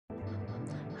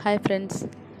Hi friends,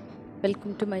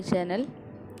 welcome to my channel.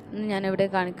 ഞാൻ ഇവിടെ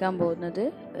കാണിക്കാൻ പോകുന്നത്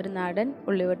ഒരു നാടൻ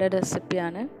ഉള്ളിവട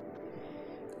റെസിപ്പിയാണ്.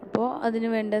 അപ്പോൾ അതിനു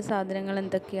വേണ്ട സാധനങ്ങൾ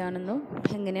എന്തൊക്കെയാണെന്നും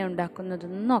എങ്ങനെയാണ്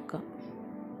ഉണ്ടാക്കുന്നതെന്നും നോക്കാം.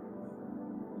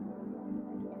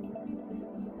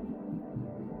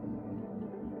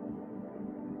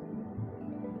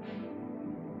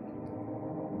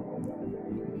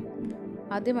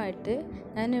 ആദ്യമായിട്ട്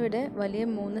ഞാനിവിടെ വലിയ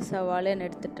 3 സവാളയാണ്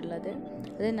എടുത്തിട്ടുള്ളത്.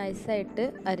 അത് നൈസായിട്ട്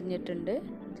അരിഞ്ഞിട്ടുണ്ട്.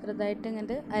 ചെറുതായിട്ട്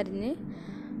ഇങ്ങനെ അരിഞ്ഞ്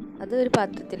അത് ഒരു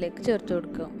പാത്രത്തിലേക്ക് ചേർത്ത്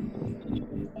കൊടുക്കുക.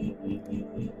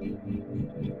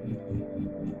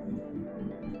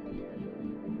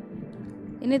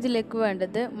 ഇനി ഇതിലേക്ക്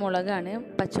വേണ്ടത് മുളകാണ്.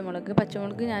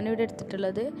 പച്ചമുളക് ഞാനിവിടെ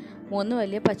എടുത്തിട്ടുള്ളത് 3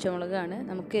 വലിയ പച്ചമുളകാണ്.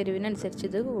 നമുക്ക് എരിവിനനുസരിച്ച്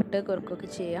ഇത് കൂട്ടുകയോ കുറക്കുകയൊക്കെ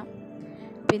ചെയ്യാം.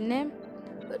 പിന്നെ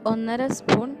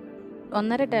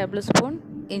 1.5 ടേബിൾ സ്പൂൺ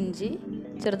ഇഞ്ചി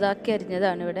ചെറുതാക്കി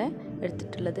അരിഞ്ഞതാണ് ഇവിടെ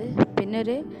എടുത്തിട്ടുള്ളത്. പിന്നെ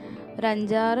ഒരു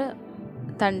 5-6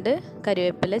 തണ്ട്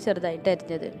കറിവേപ്പില ചെറുതായിട്ട്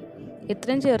അരിഞ്ഞത്.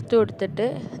 ഇത്രയും ചേർത്ത് കൊടുത്തിട്ട്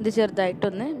ഇത്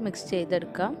ചെറുതായിട്ടൊന്ന് മിക്സ്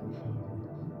ചെയ്തെടുക്കാം.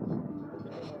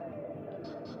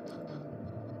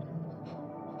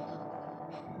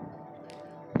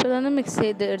 അപ്പോൾ ഇതൊന്ന് മിക്സ്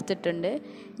ചെയ്ത് എടുത്തിട്ടുണ്ട്.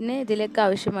 ഇനി ഇതിലേക്ക്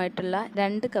ആവശ്യമായിട്ടുള്ള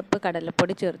 2 കപ്പ്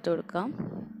കടലപ്പൊടി ചേർത്ത് കൊടുക്കാം.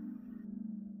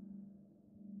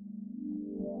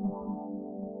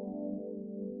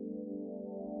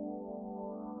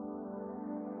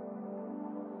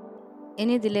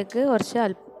 ഇനി ഇതിലേക്ക് കുറച്ച്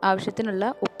ആവശ്യത്തിനുള്ള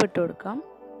ഉപ്പിട്ട് കൊടുക്കാം.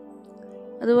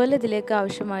 അതുപോലെ ഇതിലേക്ക്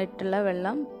ആവശ്യമായിട്ടുള്ള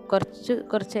വെള്ളം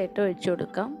കുറച്ചായിട്ട് ഒഴിച്ചു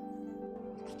കൊടുക്കാം.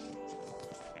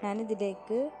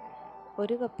 ഞാനിതിലേക്ക്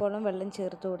 1 കപ്പോളം വെള്ളം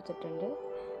ചേർത്ത് കൊടുത്തിട്ടുണ്ട്.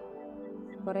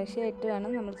 കുറേശ്ശെയായിട്ട് വേണം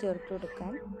നമ്മൾ ചേർത്ത്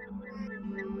കൊടുക്കാൻ.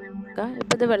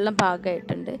 ഇപ്പോൾ ഇത് വെള്ളം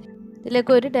പാകമായിട്ടുണ്ട്.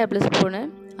 ഇതിലേക്ക് 1 ടേബിൾ സ്പൂണ്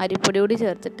അരിപ്പൊടി കൂടി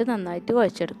ചേർത്തിട്ട് നന്നായിട്ട്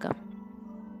കുഴച്ചെടുക്കാം.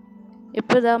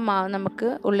 ഇപ്പോൾ ഇതാ നമുക്ക്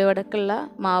ഉള്ളിവടക്കുള്ള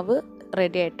മാവ്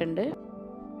റെഡി ആയിട്ടുണ്ട്.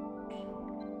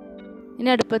 ഇനി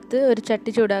അടുപ്പത്ത് ഒരു ചട്ടി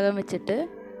ചൂടാകാൻ വെച്ചിട്ട്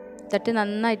ചട്ടി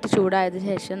നന്നായിട്ട് ചൂടായതിനു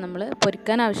ശേഷം നമ്മൾ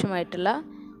പൊരിക്കാൻ ആവശ്യമായിട്ടുള്ള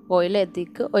ഓയിൽ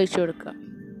അതിലേക്ക് ഒഴിച്ചു കൊടുക്കുക.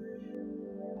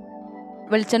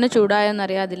 വെളിച്ചെണ്ണ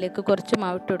ചൂടായെന്നറിയാം, അതിലേക്ക് കുറച്ച്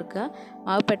മാവിട്ട് കൊടുക്കുക.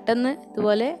 മാവ് പെട്ടെന്ന്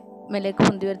ഇതുപോലെ മേലേക്ക്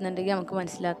പൊന്തി വരുന്നുണ്ടെങ്കിൽ നമുക്ക്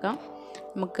മനസ്സിലാക്കാം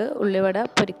നമുക്ക് ഉള്ളിവട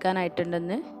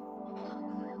പൊരിക്കാനായിട്ടുണ്ടെന്ന്.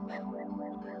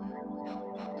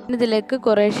 ഇതിലേക്ക്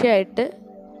കുറേശ്ശെയായിട്ട്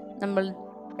നമ്മൾ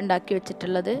ഉണ്ടാക്കി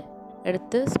വെച്ചിട്ടുള്ളത്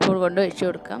എടുത്ത് സ്പൂൺ കൊണ്ട് ഒഴിച്ചു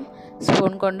കൊടുക്കാം.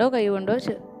 സ്പൂൺ കൊണ്ടോ കൈ കൊണ്ടോ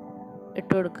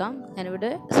ഇട്ട് കൊടുക്കാം. ഞാനിവിടെ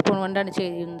സ്പൂൺ കൊണ്ടാണ്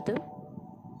ചെയ്യുന്നത്.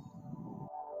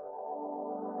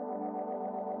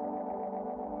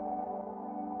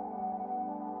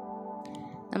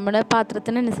 നമ്മുടെ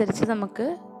പാത്രത്തിനനുസരിച്ച് നമുക്ക്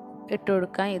ഇട്ട്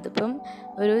കൊടുക്കാം. ഇതിപ്പം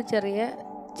ഒരു ചെറിയ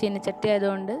ചീനച്ചട്ടി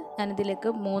ആയതുകൊണ്ട്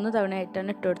ഞാനിതിലേക്ക് 3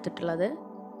 തവണയായിട്ടാണ് ഇട്ട് കൊടുത്തിട്ടുള്ളത്.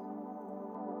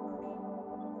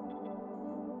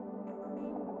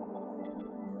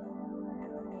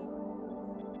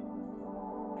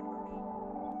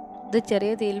 ഇത്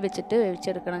ചെറിയ തീയിൽ വെച്ചിട്ട്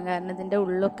വേവിച്ചെടുക്കണം. കാരണം ഇതിൻ്റെ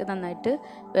ഉള്ളൊക്കെ നന്നായിട്ട്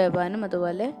വേവാനും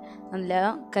അതുപോലെ നല്ല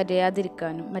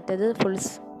കരിയാതിരിക്കാനും. മറ്റേത്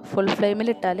ഫുൾ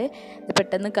ഫ്ലെയിമിലിട്ടാൽ ഇത്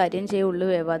പെട്ടെന്ന് കരിയും ചെയ്യും, ഉള്ളു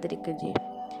വേവാതിരിക്കുകയും ചെയ്യും.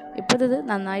 ഇപ്പോൾ ഇത്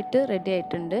നന്നായിട്ട് റെഡി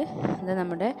ആയിട്ടുണ്ട്. ഇത്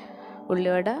നമ്മുടെ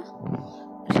ഉള്ളിവട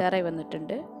ഉഷാറായി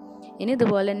വന്നിട്ടുണ്ട്. ഇനി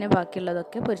ഇതുപോലെ തന്നെ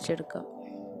ബാക്കിയുള്ളതൊക്കെ പൊരിച്ചെടുക്കാം.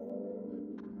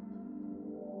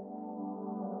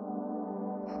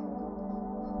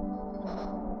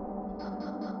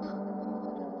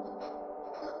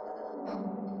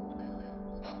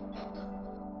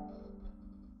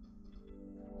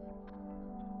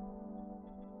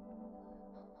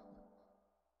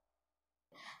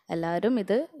 എല്ലാവരും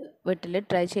ഇത് വീട്ടിൽ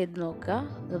ട്രൈ ചെയ്ത് നോക്കുക.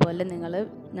 അതുപോലെ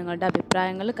നിങ്ങളുടെ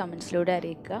അഭിപ്രായങ്ങൾ കമൻസിലൂടെ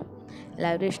അറിയിക്കുക.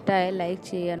 എല്ലാവരും ഇഷ്ടമായ ലൈക്ക്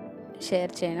ചെയ്യാൻ ഷെയർ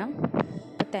ചെയ്യണം.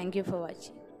 Thank you for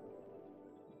watching.